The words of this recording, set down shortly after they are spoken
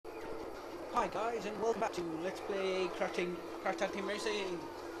Hi guys, and welcome back to Let's Play Crash Tag Team Racing.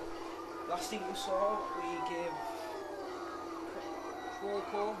 Last thing you saw, we gave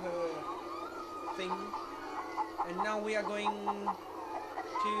Croco her thing, and now we are going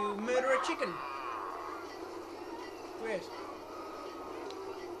to murder a chicken. Great.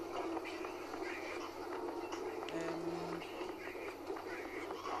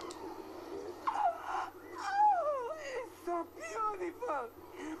 Oh, it's so beautiful.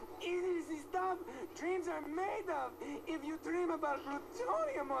 It is the stuff dreams are made of if you dream about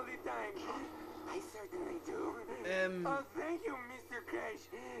plutonium all the time. I certainly do. Oh, thank you, Mr. Crash.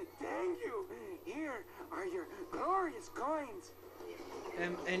 Thank you. Here are your glorious coins.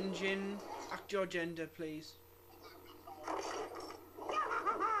 Engine, act your gender, please.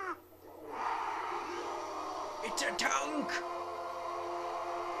 It's a tank!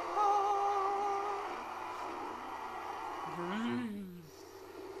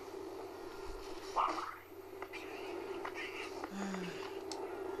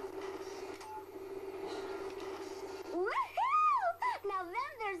 Now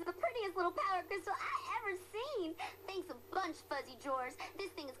there's the prettiest little power crystal I ever seen. Thanks a bunch, Fuzzy Drawers.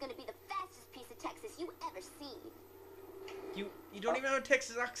 This thing is going to be the fastest piece of Texas you ever seen. You don't even have a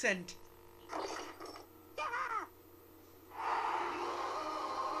Texas accent.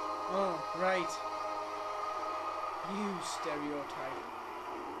 Oh, right. You stereotype.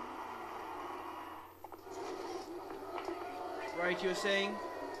 Right, you were saying,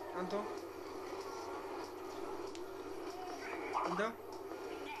 Anto? Anto?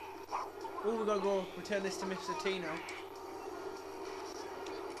 Oh, we gotta go return this to Mr. T now.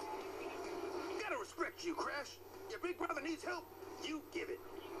 Gotta respect you, Crash. Your big brother needs help. You give it.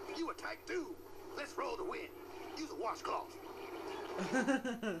 You a type 2. Let's roll to win. Use a washcloth.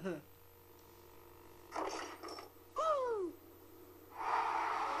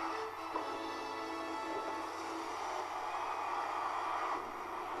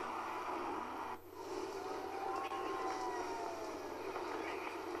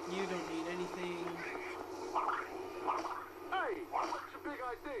 You don't need anything. Hey, what's your big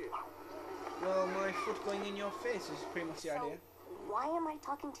idea? Well, my foot going in your face is pretty much the idea. Why am I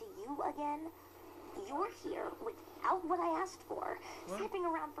talking to you again? You're here without what I asked for. What? Sniffing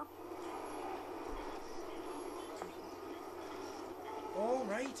around for... Oh,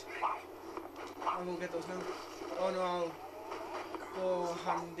 right. I'll go get those now. Oh no, I'll go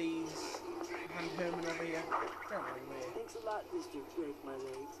hand Herman over here. Don't worry, mate. Thanks a lot, Mr. Break My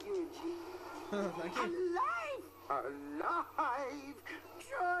Legs. You're a G. Thank you. Alive! Alive!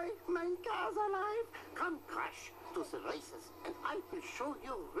 Joy, my car's alive! Come, Crash, to the races, and I will show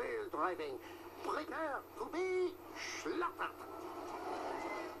you real driving. Prepare to be slaughtered.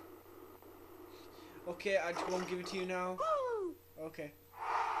 Okay, I just won't give it to you now. Okay.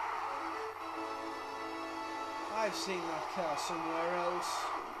 I've seen that car somewhere else.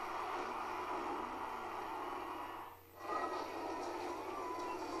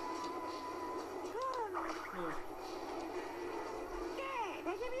 Move.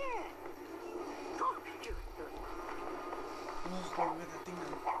 Oh, go get that thing now.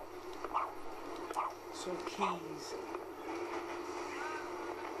 So keys.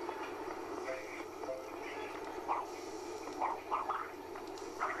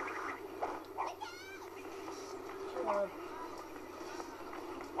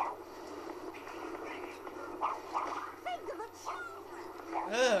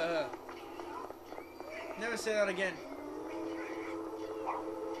 Never say that again.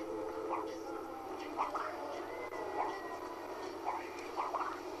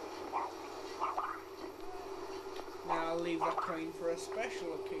 Now I'll leave that coin for a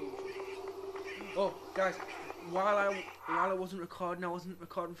special occasion. Oh, guys, while I wasn't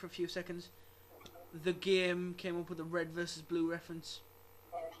recording for a few seconds. The game came up with a red versus blue reference.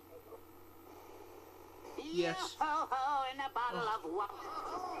 Yes. I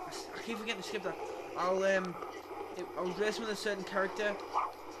keep forgetting to skip that. I was racing with a certain character,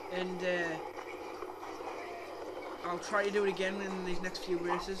 and I'll try to do it again in these next few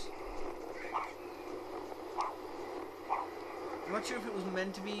races. I'm not sure if it was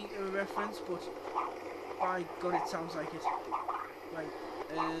meant to be a reference, but by God, it sounds like it. Right.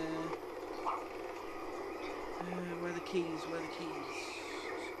 Where are the keys? Where are the keys?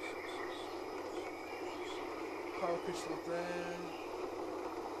 Power crystal up there.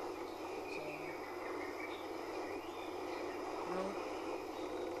 So, no.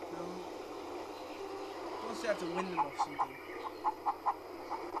 No. Unless I have to win them off something.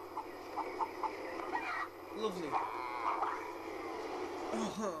 Lovely.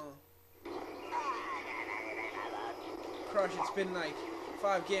 Oh. Crash, it's been like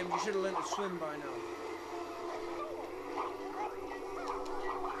 5 games, you should have learned to swim by now.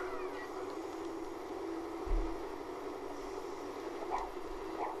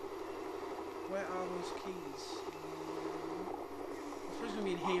 Where are those keys? I suppose it's going to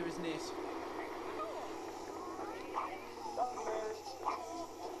be in here, isn't it?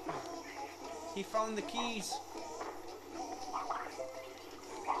 He found the keys.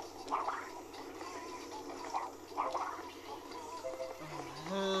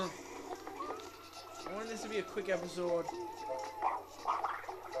 I want this to be a quick episode.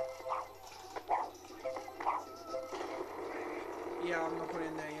 Yeah, I'm not putting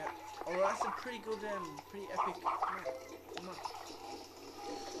it in there yet. Oh, that's a pretty good, pretty epic map.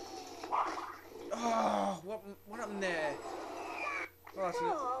 Oh, what happened there?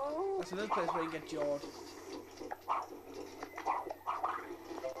 Oh, that's another place where you can get jawed.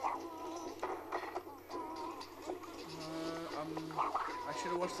 I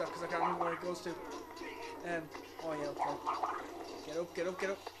should have watched that because I can't remember where it goes to. Oh yeah, okay. Get up, get up, get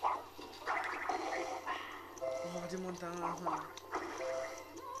up. Oh, I didn't want that.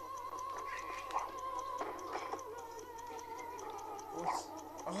 What's...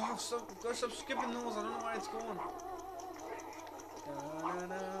 Oh, stop, gotta stop skipping those. I don't know where it's going.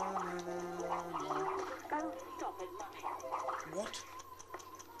 What?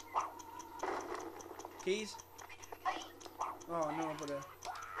 Keys? Oh no, but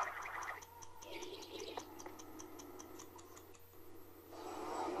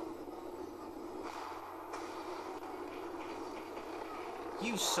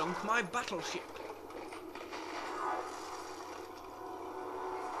you sunk my battleship.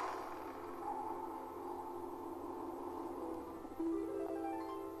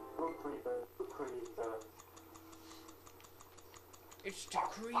 It's the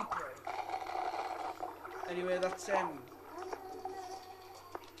creeper. Anyway, that's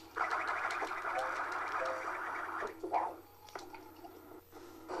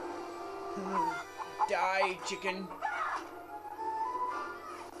die, chicken.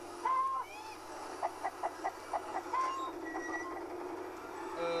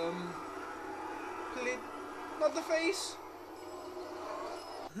 Not the face.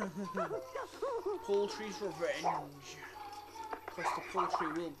 Poultry's revenge. Because the poultry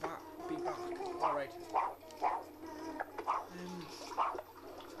will be back. Alright.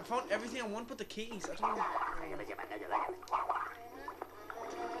 I found everything I want but the keys. I don't know.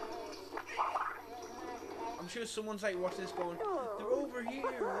 I'm sure someone's like watching this going, they're over here,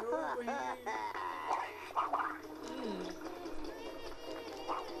 they're over here.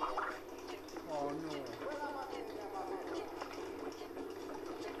 Oh no.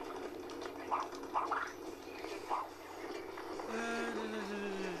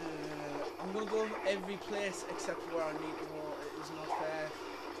 I'm gonna go every place except where I need to go. It is not fair.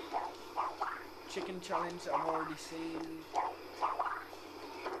 Chicken challenge I've already seen.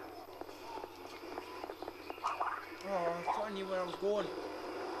 Oh, I thought I knew where I was going.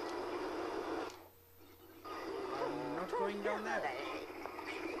 I'm not going down there.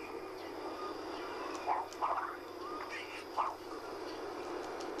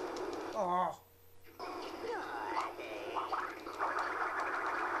 Oh.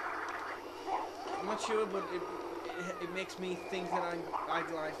 I'm not sure, but it makes me think that I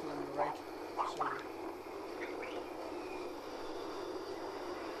glide along the right. So.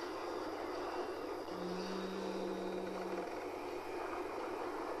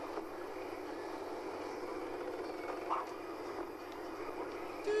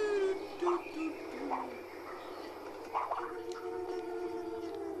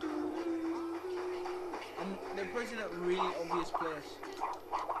 They're putting in a really obvious place,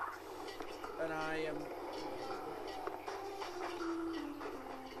 and I am.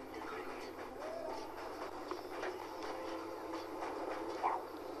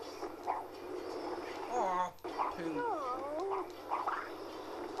 Oh, poo.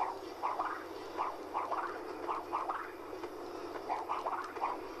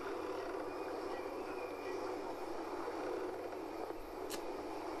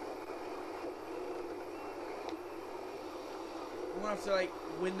 I'm gonna have to like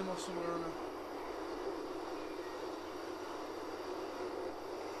win them off somewhere on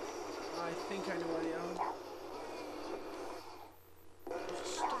I think I know where they are.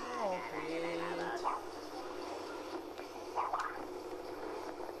 Stop it.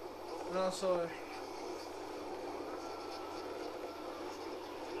 And also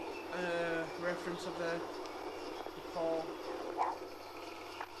reference of the Paul.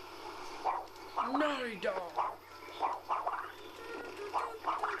 Naughty dog.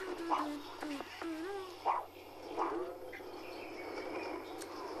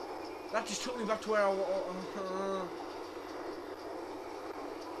 That just took me back to where I was.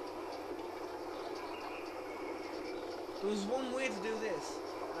 There was one way to do this,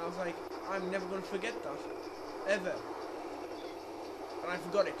 and I was like, I'm never going to forget that, ever. And I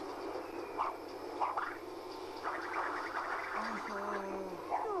forgot it.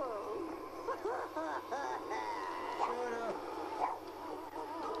 Shut up.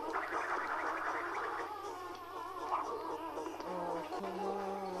 Oh, come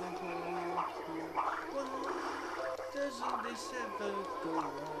on. Why doesn't this ever go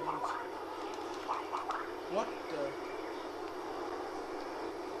right? What the?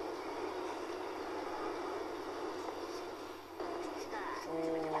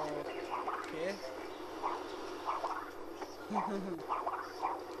 Okay.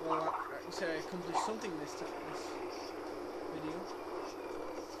 Well, I can say I accomplished something this video.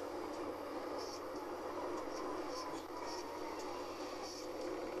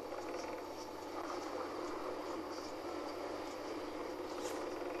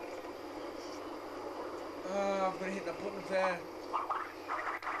 I'm gonna hit that button up there.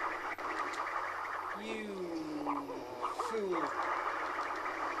 You fool.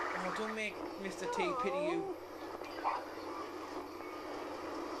 Oh, don't make Mr. T pity you.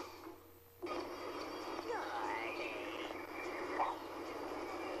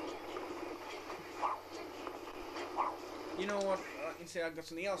 You know what? I can say I got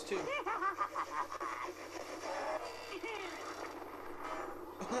something else too.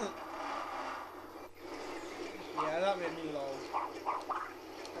 Yeah, that made me loud.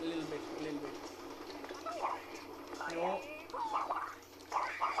 A little bit. No.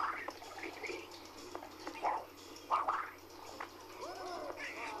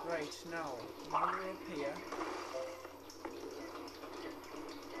 Right, now we're up here.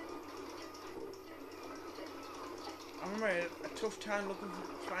 I remember a tough time looking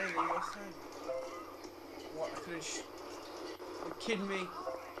for triangle last time. What, I couldn't you're kidding me?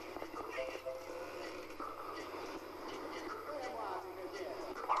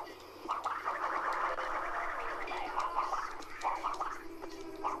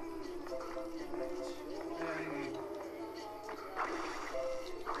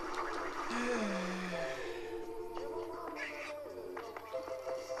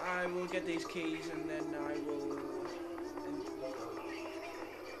 I will get these keys and then I will...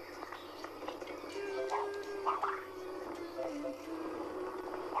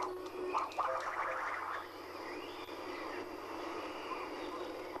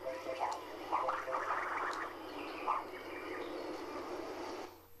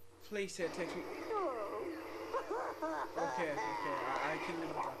 Please say it takes me... Okay, I can live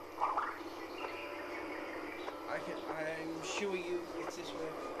with that. I'm sure it's this way.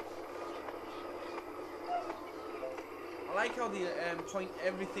 I like how they point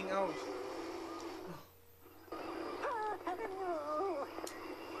everything out.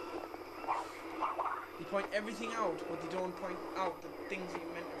 They point everything out, but they don't point out the things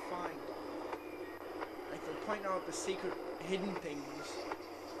you're meant to find. Like they'll point out the secret hidden things.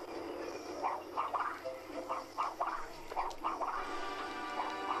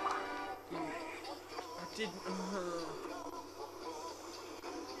 I didn't...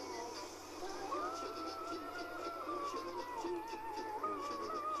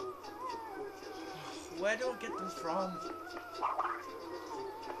 Where do I get them from?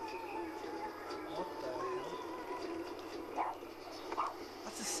 What the hell?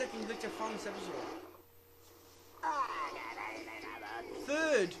 That's the second glitch I found this episode.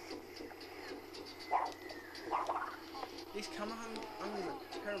 Third! These camera angles are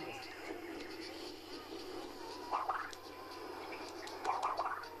terrible.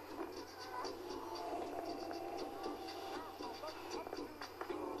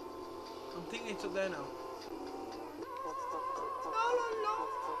 I'm thinking it's up there now.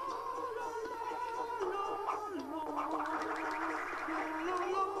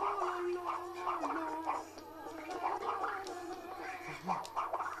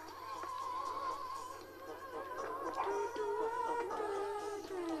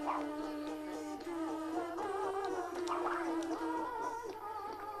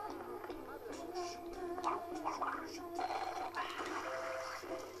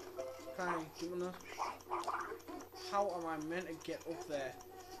 How am I meant to get up there?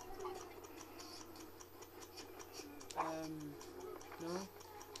 No?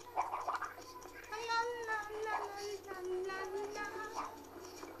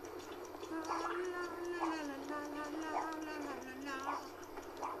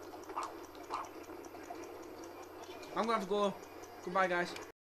 I'm gonna have to go. Goodbye, guys.